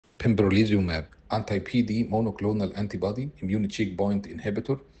Pembrolizumab, anti-PD monoclonal antibody, immune checkpoint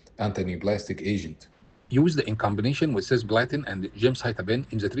inhibitor, antineoplastic agent. Used in combination with cisplatin and gemcitabine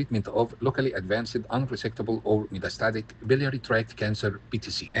in the treatment of locally advanced unresectable or metastatic biliary tract cancer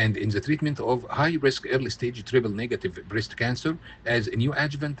 (BTC), and in the treatment of high-risk early-stage triple-negative breast cancer as a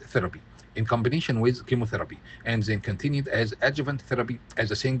neoadjuvant therapy in combination with chemotherapy, and then continued as adjuvant therapy as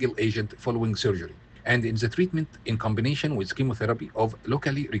a single agent following surgery, and in the treatment in combination with chemotherapy of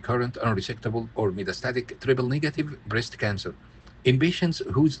locally recurrent unresectable or metastatic triple-negative breast cancer in patients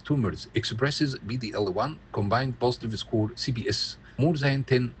whose tumors expresses BDL1 combined positive score CPS more than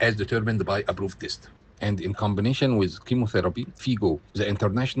 10 as determined by approved test. And in combination with chemotherapy, FIGO, the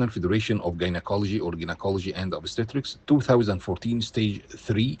International Federation of Gynecology or Gynecology and Obstetrics, 2014 stage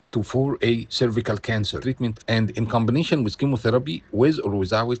 3 to 4A cervical cancer treatment, and in combination with chemotherapy with or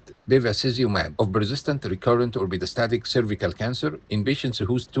without bevacizumab of persistent recurrent or metastatic cervical cancer in patients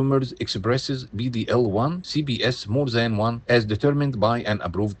whose tumors expresses BDL1 CPS more than 1 as determined by an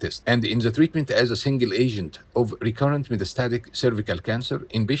approved test, and in the treatment as a single agent of recurrent metastatic cervical cancer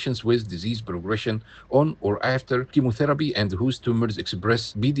in patients with disease progression on or after chemotherapy and whose tumors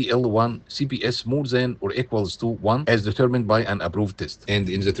express BDL1 CPS more than or equals to 1 as determined by an approved test, and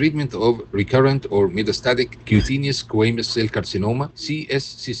in the treatment of recurrent or metastatic cutaneous squamous cell carcinoma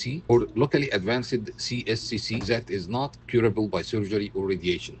CSCC or locally advanced CSCC that is not curable by surgery or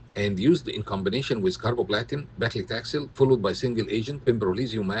radiation, and used in combination with carboplatin, paclitaxel, followed by single agent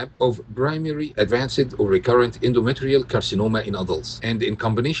pembrolizumab of primary advanced or recurrent endometrial carcinoma in adults, and in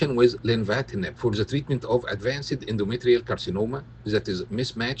combination with lenvatinib for the treatment of advanced endometrial carcinoma that is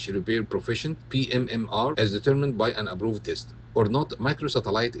mismatch repair proficient PMMR as determined by an approved test, or not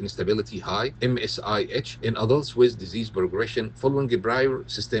microsatellite instability high MSIH in adults with disease progression following a prior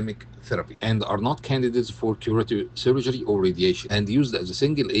systemic therapy, and are not candidates for curative surgery or radiation, and used as a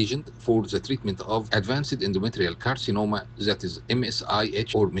single agent for the treatment of advanced endometrial carcinoma that is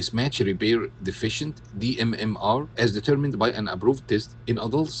MSIH or mismatch repair deficient DMMR as determined by an approved test in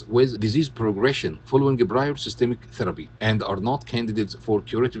adults with disease progression following a prior systemic therapy, and are not candidates for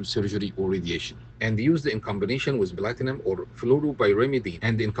curative surgery or radiation, and used in combination with platinum or fluoropyrimidine,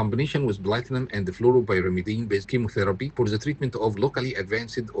 and in combination with platinum and fluoropyrimidine-based chemotherapy for the treatment of locally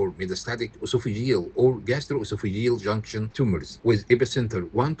advanced or metastatic esophageal or gastroesophageal junction tumors with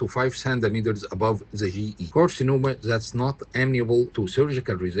epicenter 1 to 5 centimeters above the GE, carcinoma that's not amenable to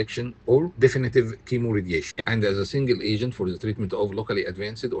surgical resection or definitive chemoradiation, and as a single agent for the treatment of locally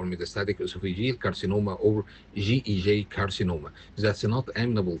advanced or metastatic esophageal carcinoma or GEJ carcinoma that's not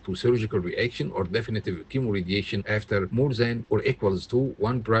amenable to surgical reaction or definitive chemoradiation after more than or equals to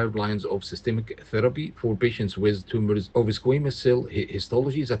 1 prior lines of systemic therapy for patients with tumors of squamous cell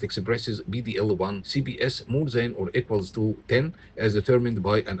histology that expresses BDL1 CPS more than or equals to 10 as determined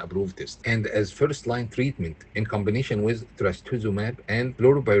by an approved test, and as first-line treatment in combination with trastuzumab and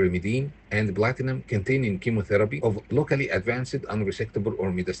fluoropyrimidine and platinum-containing chemotherapy of locally advanced unresectable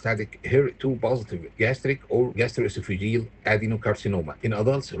or metastatic HER2-positive gastric or gastroesophageal adenocarcinoma in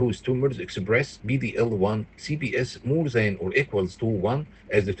adults whose tumors express BDL1 CPS more than or equals to 1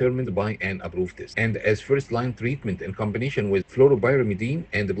 as determined by an approved test, and as first-line treatment in combination with fluoropyrimidine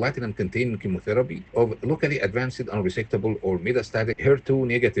and platinum-containing chemotherapy of locally advanced unresectable or metastatic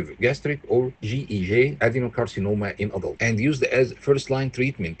HER2-negative gastric or GEJ adenocarcinoma in adults, and used as first-line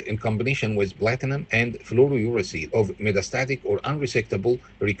treatment in combination with platinum and fluorouracil of metastatic or unresectable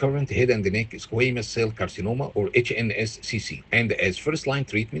recurrent head and neck squamous cell carcinoma or HNSCC, and as first-line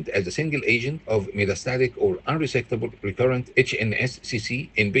treatment as a single agent of metastatic or unresectable recurrent HNSCC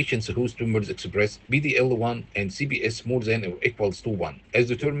in patients whose tumors express BDL1 and CPS more than or equals to 1 as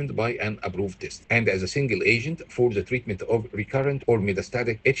determined by an approved test, and as a single agent for the treatment of recurrent or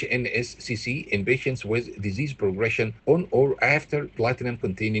metastatic HNSCC in patients with disease progression on or after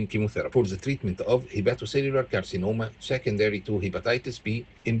platinum-containing chemotherapy for the treatment of hepatocellular carcinoma secondary to hepatitis B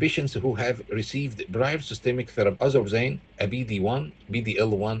in patients who have received prior systemic therapy other than a BD1,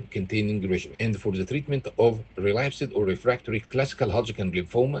 BDL1 containing regimen, and for the treatment of relapsed or refractory classical Hodgkin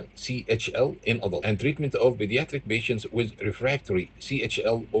lymphoma CHL in adults, and treatment of pediatric patients with refractory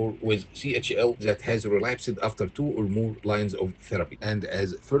CHL or with CHL that has relapsed after 2 or more lines of therapy, and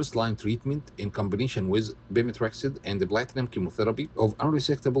as first-line treatment in combination with pemetrexed and platinum chemotherapy of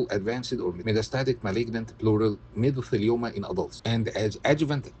unresectable advanced or metastatic malignant pleural mesothelioma in adults, and as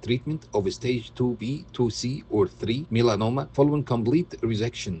adjuvant treatment of stage 2B, 2C, or 3 melanoma carcinoma following complete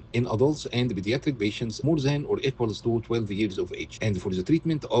resection in adults and pediatric patients more than or equals to 12 years of age, and for the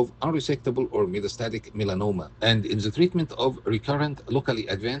treatment of unresectable or metastatic melanoma, and in the treatment of recurrent locally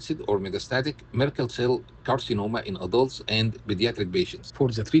advanced or metastatic Merkel cell carcinoma in adults and pediatric patients, for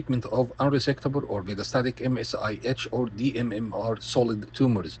the treatment of unresectable or metastatic MSIH or DMMR solid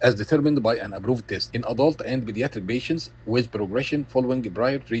tumors as determined by an approved test in adult and pediatric patients with progression following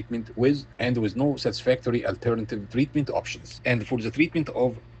prior treatment with and with no satisfactory alternative treatment options, and for the treatment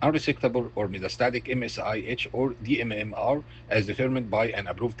of unresectable or metastatic MSIH or DMMR as determined by an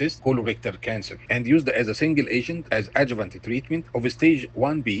approved test colorectal cancer, and used as a single agent as adjuvant treatment of stage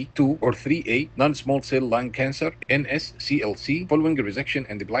 1B, 2, or 3A non-small cell lung cancer NSCLC following resection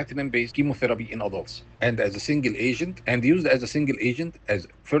and platinum-based chemotherapy in adults, and as a single agent and used as a single agent as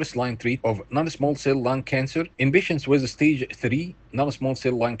first-line treatment of non-small cell lung cancer in patients with stage 3 non-small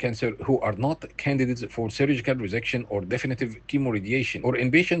cell lung cancer who are not candidates for surgical resection or definitive chemoradiation, or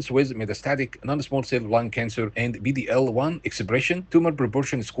in patients with metastatic non-small cell lung cancer and PD-L1 expression tumor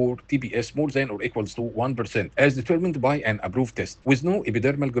proportion score TPS more than or equals to 1% as determined by an approved test with no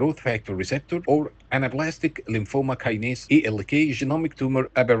epidermal growth factor receptor or anaplastic lymphoma kinase ALK genomic tumor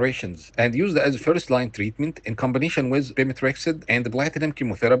aberrations, and used as first-line treatment in combination with pemetrexed and platinum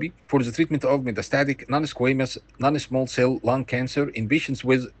chemotherapy for the treatment of metastatic non-squamous non-small cell lung cancer in patients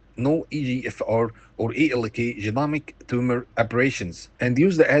with no EGFR or ALK genomic tumor aberrations, and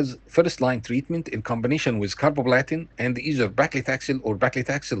used as first-line treatment in combination with carboplatin and either paclitaxel or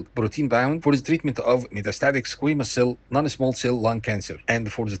paclitaxel protein bound for the treatment of metastatic squamous cell non-small cell lung cancer,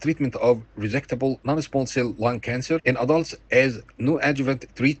 and for the treatment of resectable non-small cell lung cancer in adults as neoadjuvant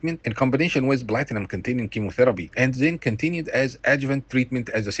treatment in combination with platinum-containing chemotherapy, and then continued as adjuvant treatment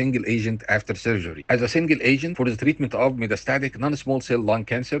as a single agent after surgery. As a single agent for the treatment of metastatic non-small cell lung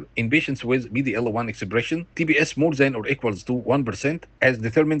cancer in patients with PD-L1 expression TPS more than or equals to 1% as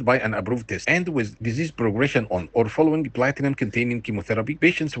determined by an approved test, and with disease progression on or following platinum-containing chemotherapy.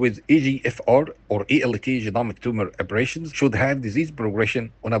 Patients with EGFR or ALK genomic tumor aberrations should have disease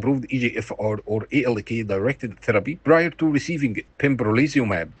progression on approved EGFR or ALK-directed therapy prior to receiving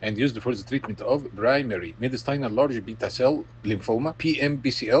Pembrolizumab, and used for the treatment of primary mediastinal large beta cell lymphoma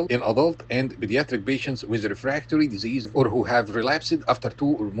PMBCL in adult and pediatric patients with refractory disease or who have relapsed after 2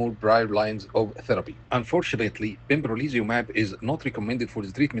 or more prior lines of therapy. Unfortunately, pembrolizumab is not recommended for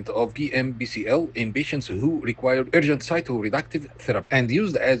the treatment of PMBCL in patients who require urgent cytoreductive therapy, and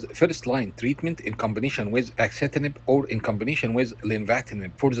used as first-line treatment in combination with axitinib or in combination with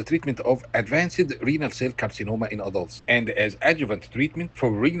lenvatinib for the treatment of advanced renal cell carcinoma in adults, and as adjuvant treatment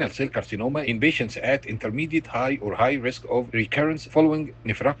for renal cell carcinoma in patients at intermediate, high, or high risk of recurrence following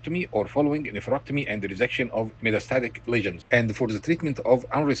nephrectomy or following nephrectomy and resection of metastatic lesions, and for the treatment of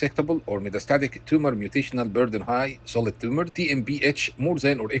unresectable or metastatic tumor mutational burden high solid tumor TMBH more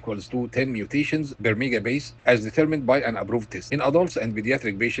than or equals to 10 mutations per megabase as determined by an approved test in adults and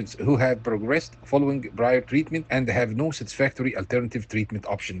pediatric patients who have progressed following prior treatment and have no satisfactory alternative treatment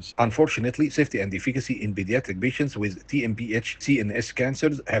options. Unfortunately, safety and efficacy in pediatric patients with TMBH CNS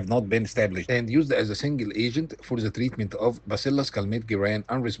cancers have not been established, and used as a single agent for the treatment of Bacillus calmette-guerin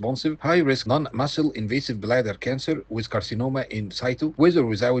unresponsive high-risk non-muscle invasive bladder cancer with carcinoma in situ with or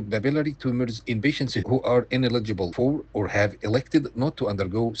without papillary tumors in patients who are ineligible for or have elected not to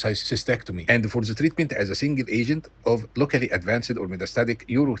undergo cystectomy, and for the treatment as a single agent of locally advanced or metastatic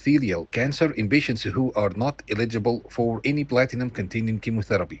urothelial cancer in patients who are not eligible for any platinum-containing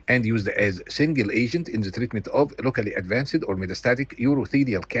chemotherapy, and used as single agent in the treatment of locally advanced or metastatic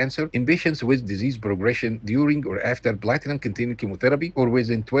urothelial cancer in patients with disease progression during or after platinum-containing chemotherapy or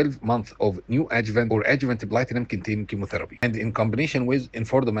within 12 months of neoadjuvant or adjuvant platinum-containing chemotherapy, and in combination with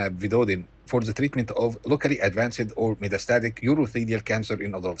enfortumab vedotin for the treatment of locally advanced or metastatic urothelial cancer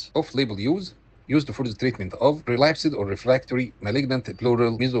in adults. Off-label use used for the treatment of relapsed or refractory malignant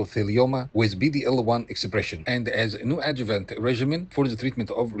pleural mesothelioma with PD-L1 expression, and as a neoadjuvant regimen for the treatment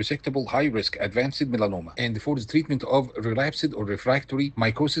of resectable high-risk advanced melanoma, and for the treatment of relapsed or refractory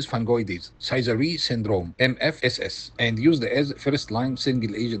mycosis fungoides, Sézary syndrome, MFSS, and used as first-line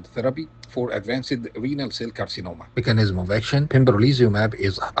single-agent therapy for advanced renal cell carcinoma. Mechanism of action: pembrolizumab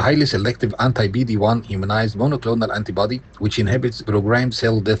is a highly selective anti-PD-1 humanized monoclonal antibody which inhibits programmed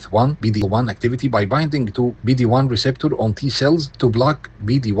cell death 1 PD-1 activity by binding to PD-1 receptor on T cells to block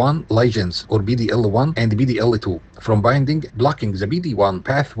PD-1 ligands or PD-L1 and PD-L2 from binding. Blocking the PD-1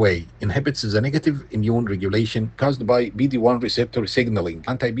 pathway inhibits the negative immune regulation caused by PD-1 receptor signaling.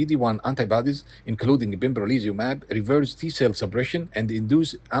 Anti-PD-1 antibodies, including pembrolizumab, reverse T cell suppression and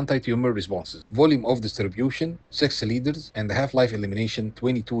induce anti-tumor responses. Volume of distribution 6 liters and half-life elimination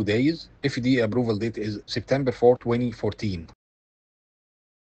 22 days. FDA approval date is September 4, 2014.